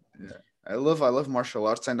 Yeah, I love martial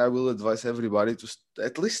arts, and I will advise everybody to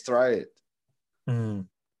at least try it. Mm.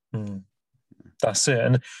 Mm. That's it.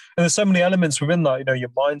 And there's so many elements within that, your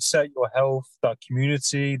mindset, your health, that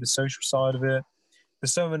community, the social side of it.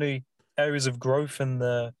 There's so many areas of growth in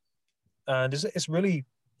there. And it's really,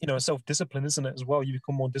 self-discipline, isn't it, as well? You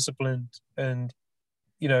become more disciplined and,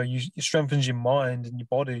 it strengthens your mind and your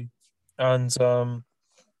body. And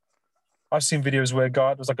I've seen videos where a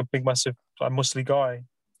guy was like a big, massive, like, muscly guy.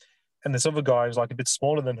 And this other guy was like a bit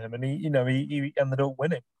smaller than him. And he ended up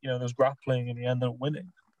winning. There was grappling and he ended up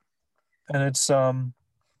winning. And it's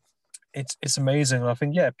amazing. And I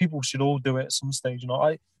think, people should all do it at some stage.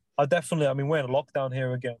 I definitely, I mean, we're in a lockdown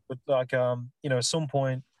here again, but like, at some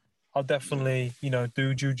point I'll definitely,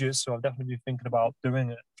 do jujitsu. I'll definitely be thinking about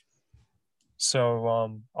doing it.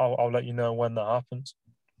 So, I'll let you know when that happens.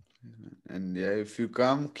 And yeah, if you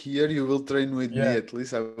come here, you will train with me. Yeah. At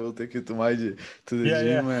least I will take you to the Yeah.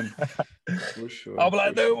 gym, Yeah. and for sure, I'll be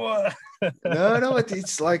like, for no sure. what? No, but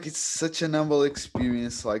it's such an humble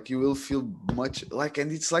experience. Like you will feel much like,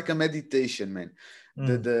 and it's like a meditation, man.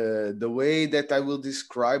 The way that I will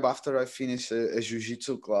describe after I finish a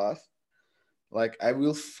jiu-jitsu class, like I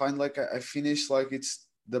will find like I finish like it's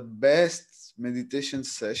the best meditation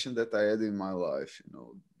session that I had in my life.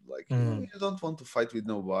 Like you don't want to fight with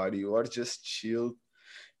nobody. You are just chill.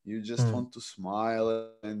 You just want to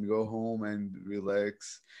smile and go home and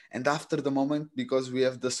relax. And after the moment, because we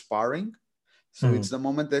have the sparring, so it's the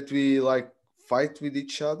moment that we like fight with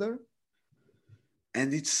each other.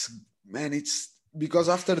 And it's, man, it's because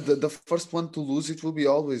after the first one to lose, it will be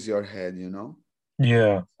always your head,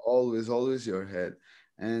 Yeah. always your head.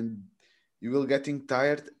 And you will getting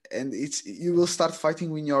tired, and you will start fighting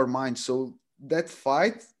with your mind. So that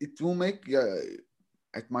fight, it will make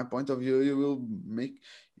at my point of view,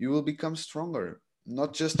 you will become stronger,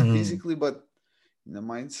 not just physically, but in the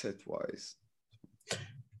mindset wise.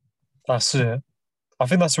 That's it. I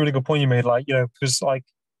think that's a really good point you made. Like, because like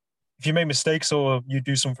if you make mistakes or you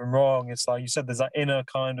do something wrong, it's like you said, there's that inner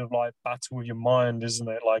kind of like battle with your mind, isn't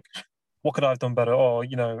it? Like, what could I have done better? Or,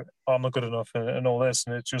 I'm not good enough and all this.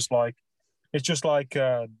 And it's just like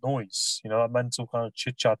noise, that mental kind of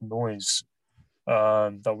chit chat noise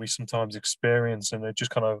that we sometimes experience. And it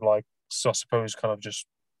just kind of like, so I suppose, kind of just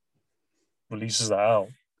releases that out.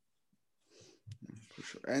 For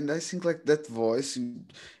sure. And I think like that voice,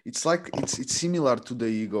 it's like it's similar to the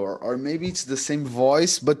ego, or maybe it's the same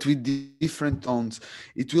voice but with different tones.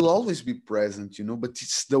 It will always be present, but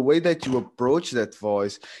it's the way that you approach that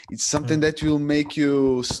voice. It's something that will make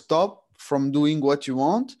you stop from doing what you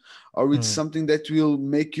want, or it's something that will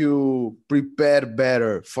make you prepare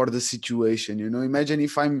better for the situation. Imagine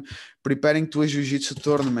if I'm preparing to a jiu-jitsu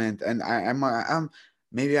tournament and I'm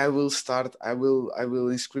maybe I will start. I will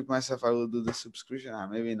inscribe myself. I will do the subscription.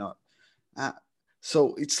 Maybe not.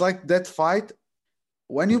 So it's like that fight.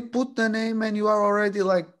 When you put the name and you are already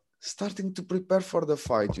like starting to prepare for the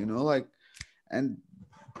fight, and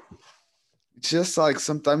it's just like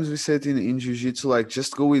sometimes we said in jiu-jitsu, like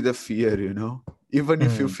just go with the fear, even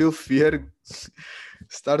if you feel fear,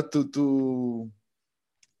 start to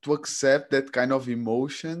accept that kind of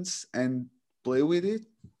emotions and play with it.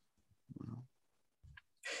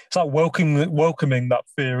 It's like welcoming that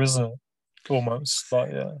fear, isn't it? Almost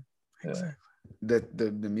like yeah. Exactly. That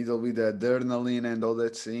the middle with the adrenaline and all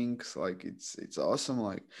that things, like it's awesome,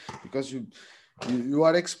 like because you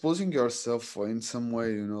are exposing yourself in some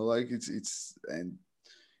way, like it's and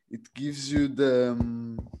it gives you the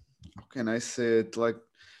how can I say it, like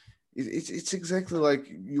it's exactly like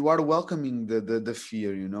you are welcoming the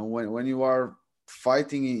fear, when you are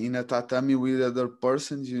fighting in a tatami with other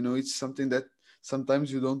persons, it's something that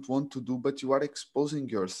sometimes you don't want to do, but you are exposing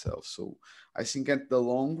yourself. So I think at the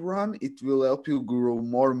long run it will help you grow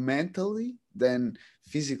more mentally than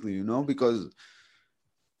physically, because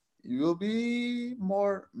you will be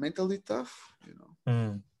more mentally tough.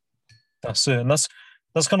 That's it, and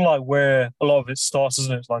that's kind of like where a lot of it starts,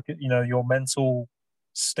 isn't it? It's like your mental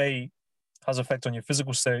state has effect on your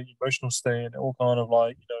physical state, emotional state, and it all kind of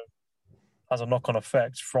like has a knock-on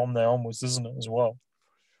effect from there onwards, isn't it, as well?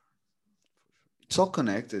 It's all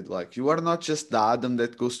connected. Like you are not just the Adam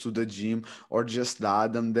that goes to the gym, or just the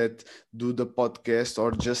Adam that do the podcast,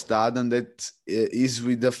 or just the Adam that is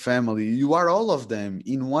with the family. You are all of them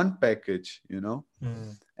in one package,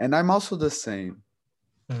 and I'm also the same.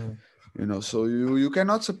 So you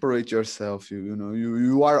cannot separate yourself.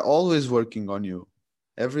 You are always working on you.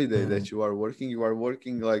 Every day that you are working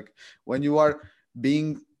like when you are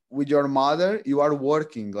being with your mother, you are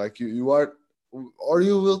working like you are, or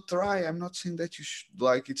you will try. I'm not saying that you should,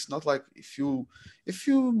 like it's not like if you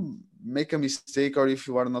make a mistake, or if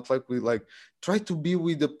you are not like try to be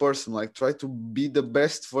with the person, like try to be the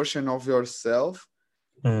best version of yourself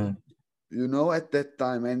at that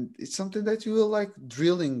time. And it's something that you will like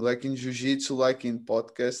drilling, like in jiu-jitsu, like in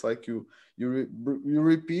podcasts, like you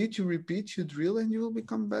repeat, you drill, and you will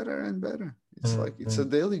become better and better. It's like it's a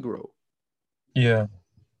daily growth. Yeah,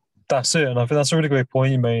 that's it. And I think that's a really great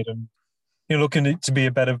point you made. And you're looking to be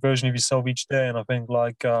a better version of yourself each day. And I think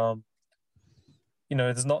like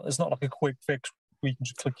it's not like a quick fix where you can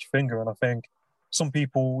just click your finger. And I think some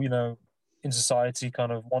people, in society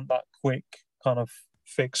kind of want that quick kind of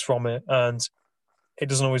fix from it. And it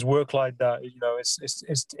doesn't always work like that.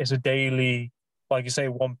 It's a daily, like you say,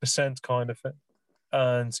 1% kind of thing.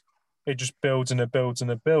 And it just builds and it builds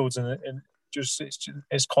and it builds. And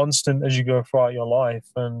it's constant as you go throughout your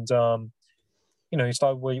life. And, it's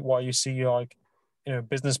like why you see like,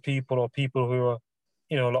 business people or people who are,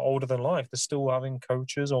 a lot older than life, they're still having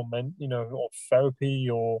coaches or or therapy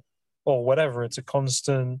or whatever. It's a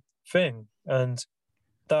constant thing. And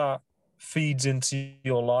that feeds into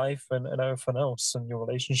your life and everything else and your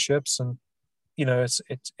relationships. And, it's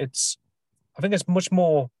I think it's much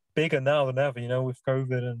more bigger now than ever, with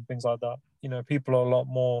COVID and things like that. People are a lot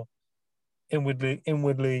more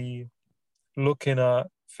inwardly looking at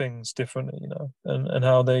things differently, and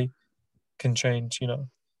how they can change,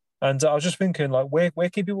 And I was just thinking, like, where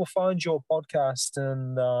can people find your podcast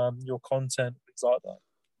and your content, things like that?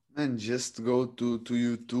 And just go to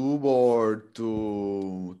YouTube or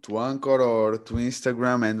to Anchor or to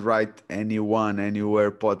Instagram and write anyone,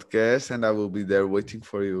 anywhere podcast, and I will be there waiting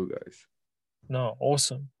for you guys. No,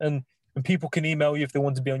 awesome. And people can email you if they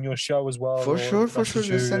want to be on your show as well, For or sure, for sure.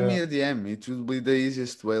 message Just you. send me a DM. It will be the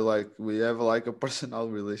easiest way. Like we have like a personal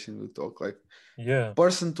relation. We talk like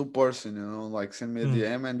person to person. Like send me a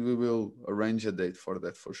DM and we will arrange a date for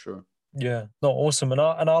that for sure. Yeah, no, awesome. And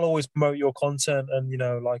I'll always promote your content, and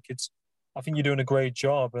like I think you're doing a great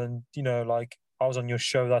job, and like I was on your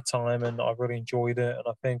show that time, and I really enjoyed it, and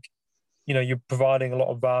I think you're providing a lot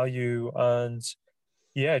of value, and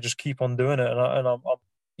yeah, just keep on doing it, and I'm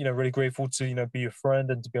really grateful to be your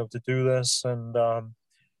friend and to be able to do this, and I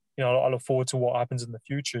look forward to what happens in the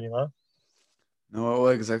future. No,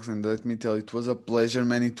 exactly. And let me tell you, it was a pleasure,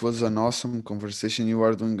 man. It was an awesome conversation. You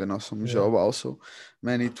are doing an awesome Yeah. job also.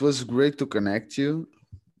 Man, it was great to connect you.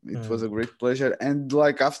 It was a great pleasure. And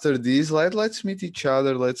like after this, let's meet each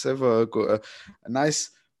other. Let's have a nice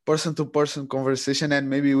person-to-person conversation, and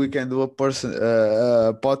maybe we can do a podcast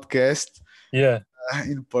Yeah.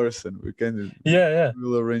 in person. Yeah.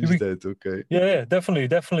 We'll arrange that. Okay. Yeah. Definitely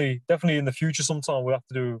in the future sometime we'll have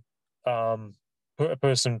to do a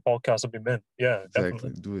person podcast would be meant. Yeah, Exactly.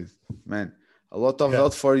 definitely. Do it, man. A lot of Yeah.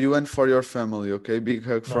 health for you and for your family. Okay. Big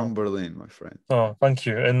hug from No. Berlin, my friend. Oh, thank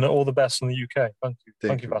you. And all the best in the UK. Thank you.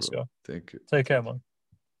 Thank you, Bro. Vasco. Thank you. Take care, man.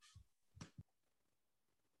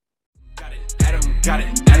 Adam got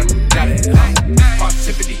it.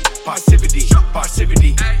 Parrsitivity.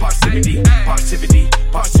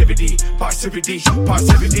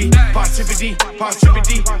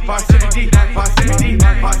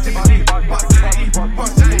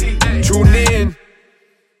 Tune in.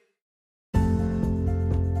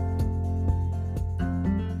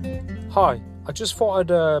 Hi, I just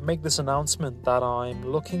thought I'd make this announcement that I'm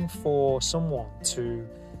looking for someone to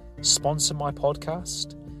sponsor my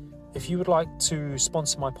podcast. If you would like to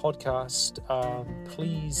sponsor my podcast,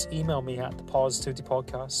 please email me at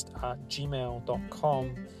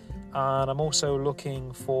theparrsitivitypodcast@gmail.com. And I'm also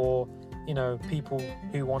looking for, people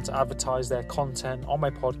who want to advertise their content on my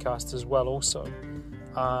podcast as well also.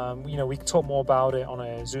 We can talk more about it on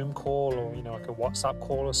a Zoom call or, like a WhatsApp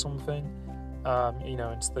call or something.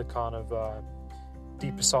 Into the kind of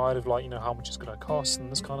deeper side of how much it's going to cost and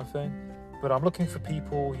this kind of thing. But I'm looking for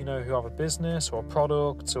people, who have a business or a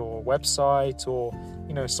product or a website or,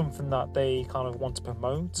 something that they kind of want to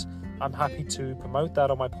promote. I'm happy to promote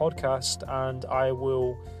that on my podcast, and I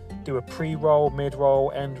will do a pre-roll,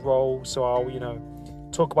 mid-roll, end-roll. So I'll,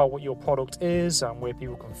 talk about what your product is and where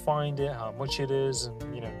people can find it, how much it is, and,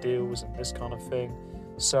 deals and this kind of thing.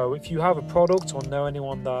 So if you have a product or know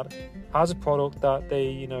anyone that has a product that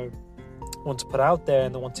they, want to put out there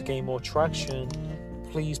and they want to gain more traction,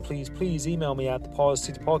 please email me at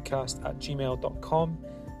theparrsitivitypodcast@gmail.com.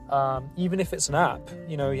 Even if it's an app,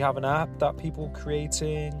 you have an app that people are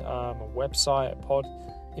creating, a website, a pod,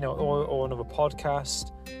 or another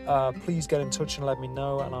podcast, please get in touch and let me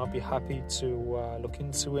know, and I'll be happy to look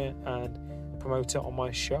into it and promote it on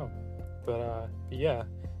my show. But yeah,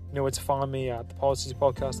 you know where to find me at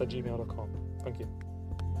theparrsitivitypodcast@gmail.com. Thank you.